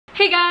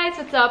Hey guys,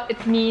 what's up?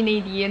 It's me,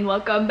 Nadine.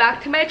 Welcome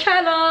back to my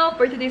channel.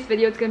 For today's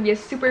video, it's gonna be a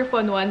super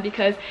fun one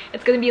because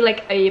it's gonna be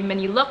like a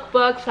mini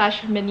lookbook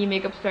slash mini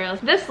makeup tutorial.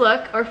 This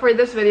look, or for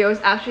this video, is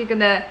actually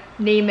gonna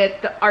name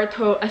it the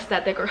Arto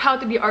aesthetic, or how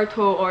to be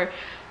Arto, or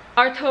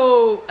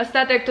Arto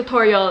aesthetic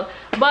tutorial.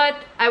 But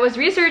I was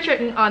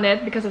researching on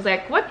it because I was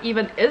like, what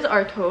even is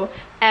Arto?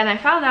 And I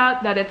found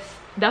out that it's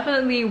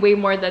definitely way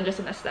more than just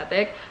an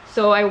aesthetic.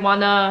 So I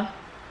wanna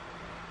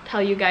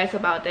tell you guys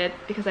about it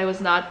because I was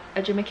not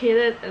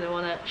educated and I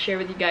want to share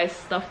with you guys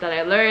stuff that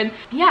I learned.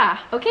 Yeah,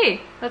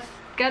 okay, let's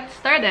get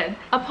started.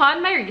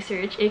 Upon my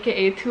research,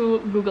 aka 2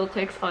 Google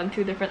clicks on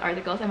 2 different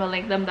articles, I'm gonna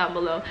link them down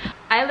below,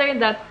 I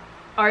learned that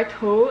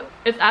Arto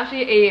is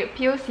actually a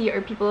POC, or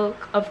people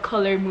of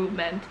color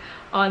movement,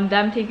 on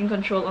them taking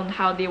control on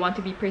how they want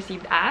to be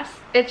perceived as.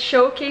 It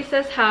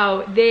showcases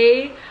how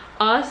they,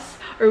 us,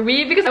 or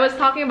we, because I was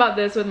talking about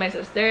this with my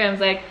sister and I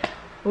was like,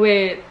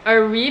 wait,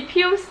 are we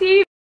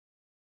POC?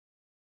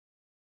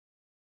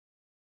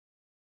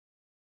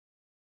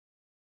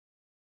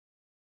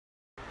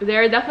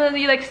 There are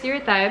definitely like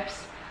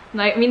stereotypes.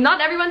 Like, I mean,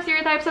 not everyone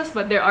stereotypes us,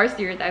 but there are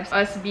stereotypes.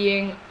 Us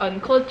being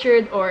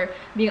uncultured or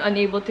being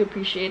unable to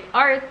appreciate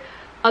art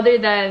other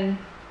than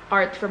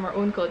art from our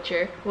own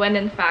culture, when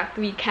in fact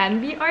we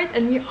can be art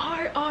and we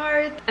are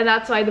art. And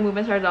that's why the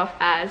movement started off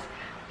as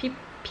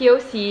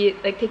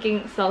POC, like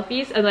taking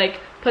selfies and like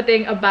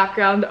putting a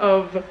background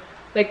of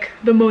like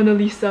the Mona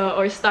Lisa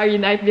or Starry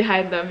Night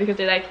behind them, because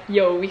they're like,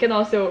 yo, we can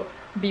also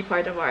be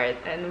part of art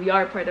and we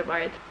are part of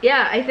art.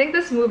 Yeah, I think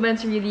this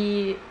movement's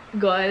really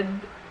good,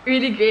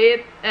 really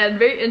great, and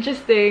very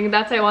interesting.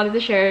 That's why I wanted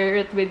to share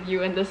it with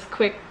you in this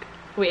quick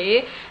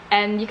way.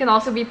 And you can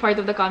also be part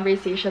of the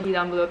conversation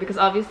down below, because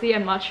obviously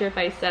I'm not sure if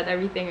I said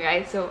everything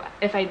right, so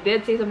if I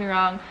did say something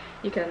wrong,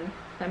 you can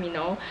let me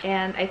know.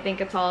 And I think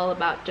it's all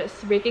about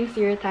just breaking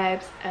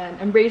stereotypes and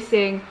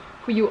embracing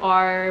who you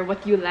are,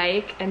 what you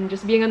like, and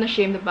just being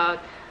unashamed about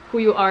who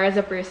you are as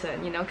a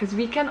person, you know, because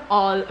we can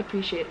all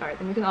appreciate art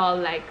and we can all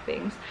like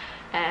things.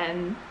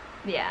 And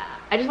yeah,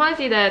 I just want to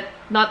say that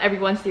not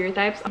everyone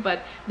stereotypes,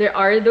 but there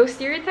are those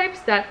stereotypes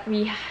that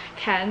we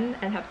can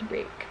and have to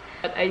break.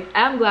 But I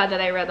am glad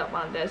that I read up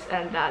on this,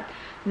 and that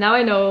now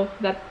I know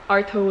that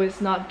Arto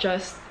is not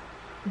just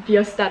the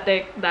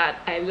aesthetic that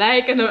I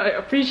like and I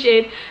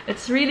appreciate.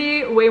 It's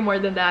really way more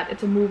than that.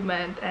 It's a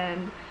movement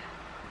and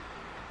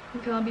we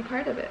can all be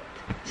part of it.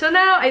 So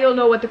now I don't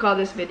know what to call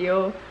this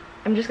video.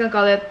 I'm just gonna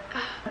call it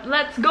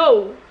Let's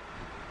Go!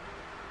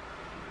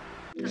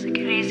 Does it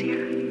get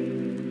easier?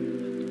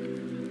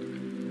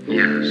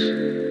 Yes,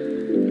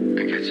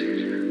 it gets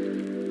easier.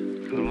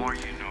 The more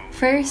you know.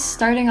 First,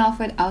 starting off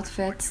with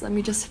outfits, let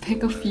me just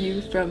pick a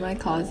few from my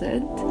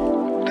closet.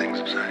 Things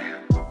to say.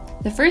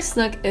 The first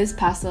look is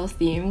pastel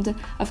themed.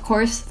 Of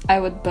course, I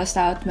would bust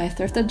out my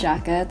thrifted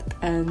jacket,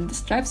 and the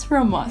stripes were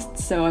a must,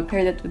 so I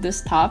paired it with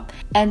this top.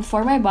 And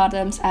for my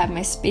bottoms, I have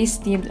my space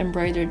themed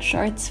embroidered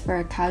shorts for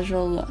a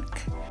casual look.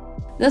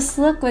 This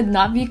look would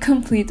not be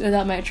complete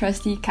without my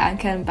trusty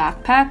Kanken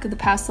backpack. The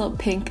pastel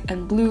pink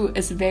and blue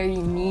is very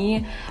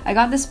me. I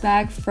got this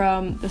bag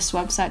from this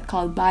website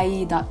called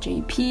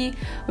BUYEE.JP,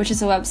 which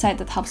is a website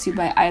that helps you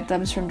buy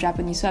items from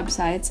Japanese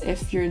websites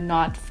if you're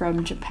not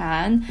from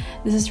Japan.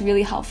 This is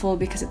really helpful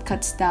because it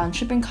cuts down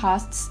shipping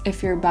costs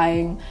if you're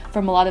buying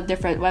from a lot of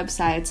different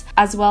websites,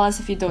 as well as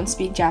if you don't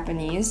speak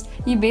Japanese.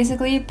 You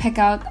basically pick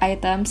out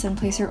items and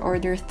place your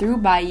order through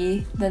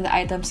BUYEE, then the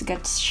items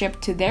get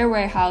shipped to their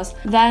warehouse,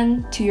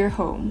 then to your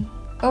home.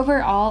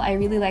 Overall, I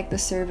really like the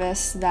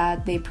service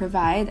that they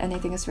provide, and I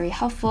think it's very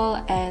helpful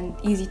and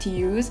easy to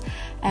use,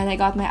 and I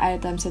got my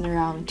items in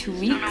around 2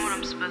 weeks. Don't know what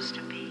I'm supposed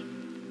to be.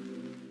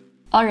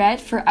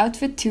 Alright, for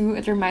outfit 2,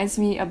 it reminds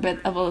me a bit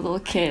of a little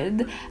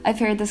kid. I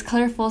paired this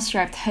colorful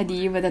striped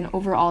hoodie with an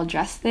overall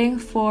dress thing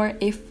for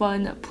a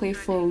fun,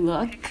 playful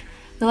look.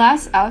 The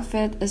last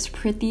outfit is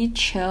pretty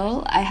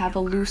chill. I have a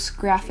loose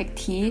graphic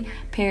tee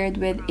paired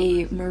with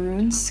a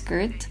maroon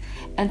skirt,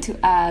 and to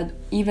add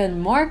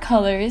even more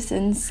color,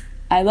 since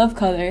I love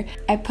color,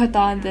 I put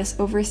on this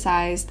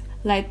oversized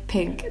light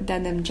pink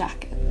denim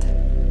jacket.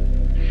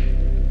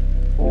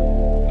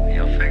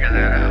 You'll figure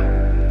that out.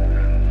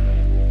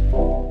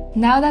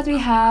 Now that we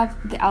have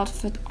the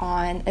outfit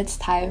on, it's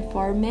time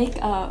for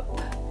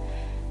makeup.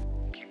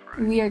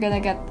 We are gonna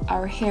get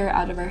our hair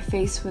out of our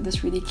face with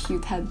this really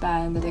cute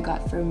headband that I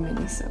got from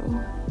Miniso.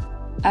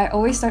 I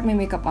always start my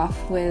makeup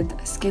off with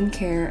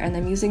skincare, and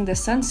I'm using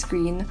this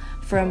sunscreen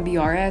from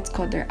Biore. It's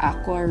called their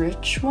Aqua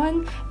Rich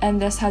one,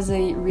 and this has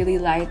a really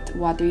light,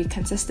 watery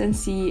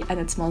consistency, and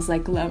it smells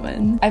like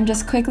lemon. I'm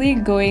just quickly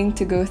going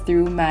to go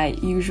through my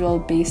usual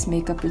base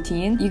makeup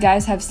routine. You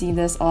guys have seen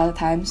this all the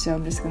time, so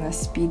I'm just gonna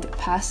speed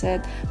past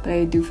it, but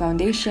I do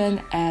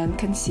foundation and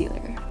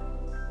concealer.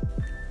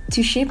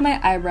 To shape my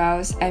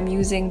eyebrows, I'm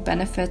using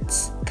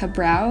Benefit's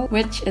Ka-Brow,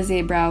 which is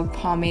a brow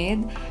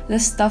pomade.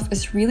 This stuff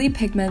is really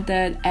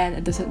pigmented and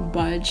it doesn't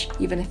budge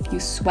even if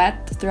you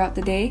sweat throughout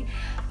the day.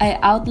 I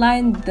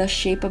outline the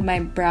shape of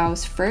my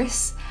brows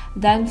first,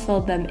 then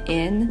fill them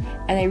in,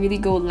 and I really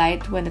go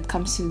light when it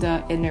comes to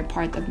the inner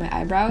part of my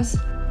eyebrows.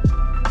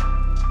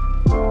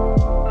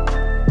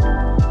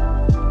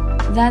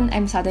 Then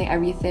I'm setting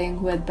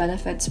everything with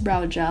Benefit's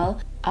Brow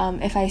Gel.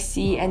 If I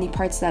see any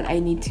parts that I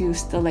need to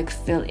still like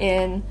fill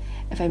in,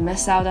 if I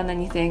miss out on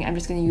anything, I'm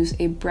just gonna use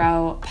a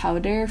brow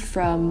powder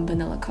from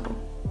Vanilla Co.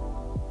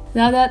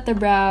 Now that the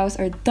brows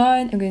are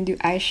done, I'm gonna do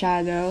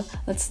eyeshadow.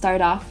 Let's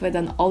start off with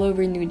an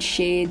all-over nude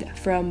shade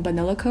from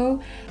Vanilla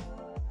Co.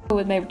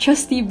 With my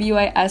trusty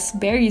BYS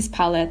Berries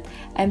palette,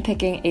 I'm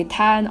picking a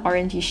tan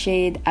orangey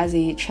shade as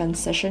a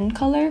transition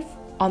color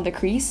on the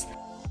crease.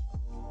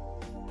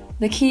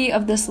 The key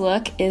of this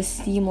look is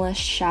seamless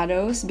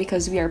shadows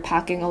because we are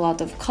packing a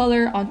lot of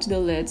color onto the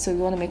lid, so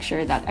we want to make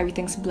sure that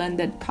everything's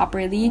blended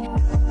properly.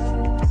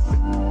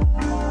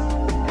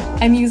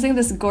 I'm using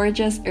this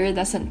gorgeous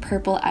iridescent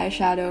purple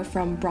eyeshadow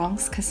from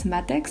Bronx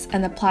Cosmetics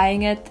and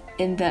applying it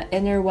in the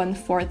inner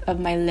 1/4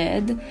 of my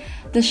lid.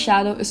 The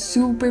shadow is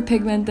super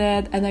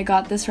pigmented and I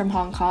got this from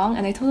Hong Kong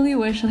and I totally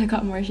wish that I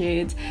got more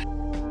shades.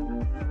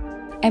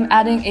 I'm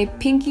adding a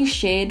pinky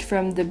shade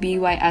from the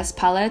BYS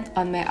palette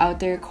on my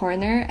outer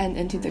corner and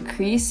into the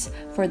crease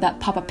for that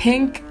pop of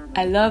pink.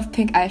 I love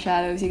pink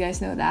eyeshadows, you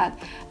guys know that.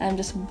 And I'm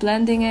just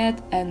blending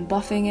it and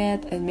buffing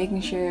it and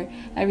making sure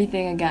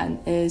everything again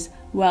is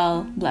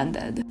well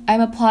blended.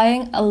 I'm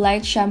applying a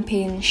light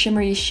champagne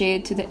shimmery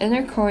shade to the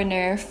inner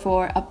corner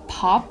for a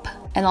pop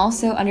and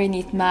also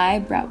underneath my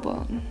brow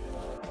bone.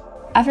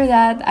 After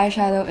that,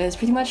 eyeshadow is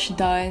pretty much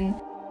done.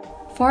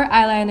 For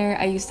eyeliner,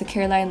 I used the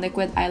Careline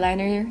liquid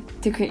eyeliner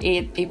to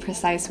create a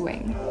precise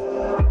wing.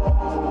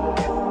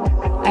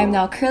 I'm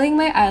now curling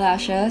my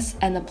eyelashes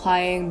and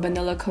applying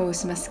Vanilla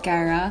Co.'s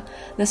mascara.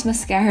 This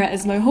mascara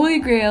is my holy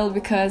grail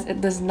because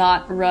it does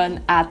not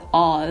run at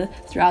all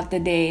throughout the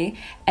day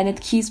and it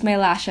keeps my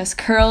lashes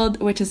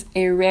curled, which is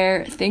a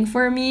rare thing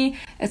for me.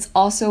 It's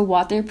also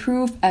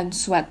waterproof and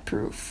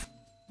sweat-proof.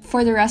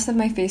 For the rest of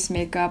my face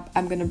makeup,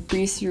 I'm gonna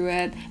breeze through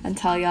it and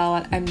tell y'all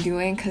what I'm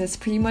doing because it's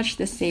pretty much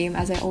the same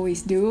as I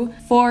always do.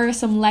 For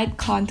some light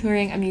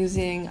contouring, I'm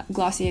using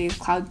Glossier's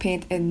Cloud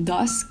Paint in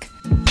Dusk.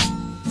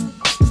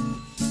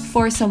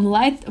 For some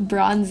light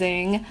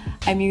bronzing,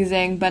 I'm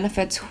using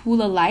Benefit's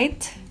Hula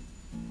Light.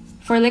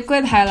 For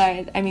liquid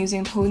highlight, I'm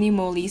using Tony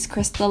Moly's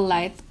Crystal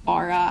Light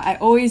Aura. I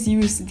always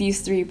use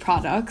these three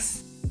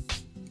products.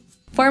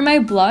 For my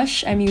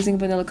blush, I'm using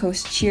Vanilla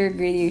Co.'s Cheer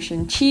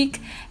Gradation Cheek,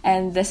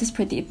 and this is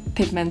pretty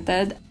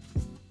pigmented.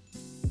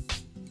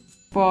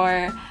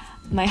 For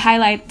my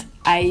highlight,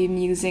 I'm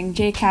using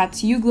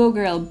JCat's You Glow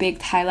Girl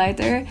Baked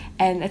Highlighter,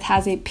 and it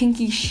has a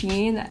pinky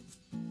sheen.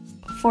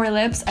 For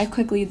lips, I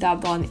quickly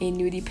dabbed on a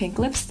nudie pink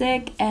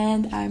lipstick,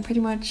 and I'm pretty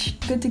much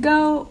good to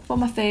go for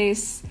my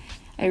face.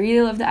 I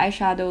really love the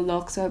eyeshadow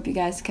look, so I hope you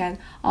guys can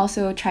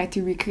also try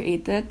to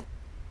recreate it.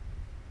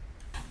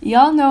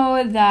 Y'all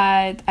know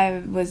that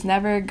I was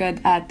never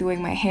good at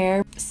doing my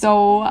hair,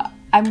 so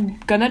I'm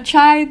gonna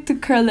try to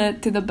curl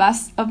it to the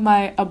best of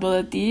my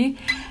ability.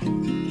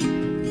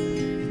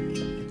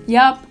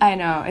 Yup, I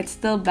know, it's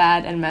still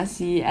bad and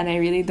messy and I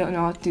really don't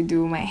know how to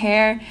do my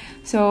hair,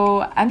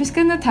 so I'm just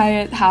gonna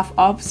tie it half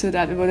up so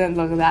that it wouldn't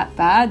look that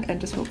bad and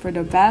just hope for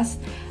the best.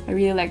 I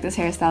really like this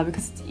hairstyle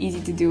because it's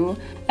easy to do.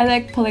 I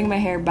like pulling my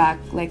hair back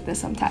like this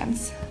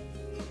sometimes.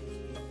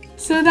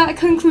 So that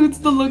concludes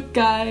the look,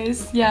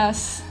 guys.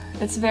 Yes,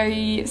 it's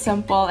very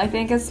simple. I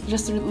think it's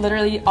just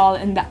literally all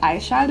in the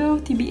eyeshadow,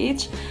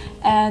 TBH.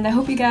 And I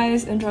hope you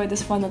guys enjoyed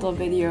this fun little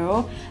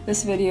video.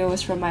 This video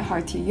was from my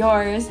heart to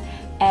yours.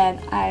 And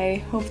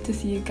I hope to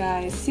see you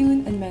guys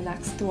soon in my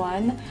next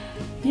one.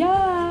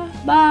 Yeah,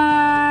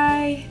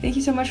 bye! Thank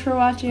you so much for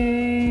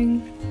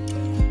watching.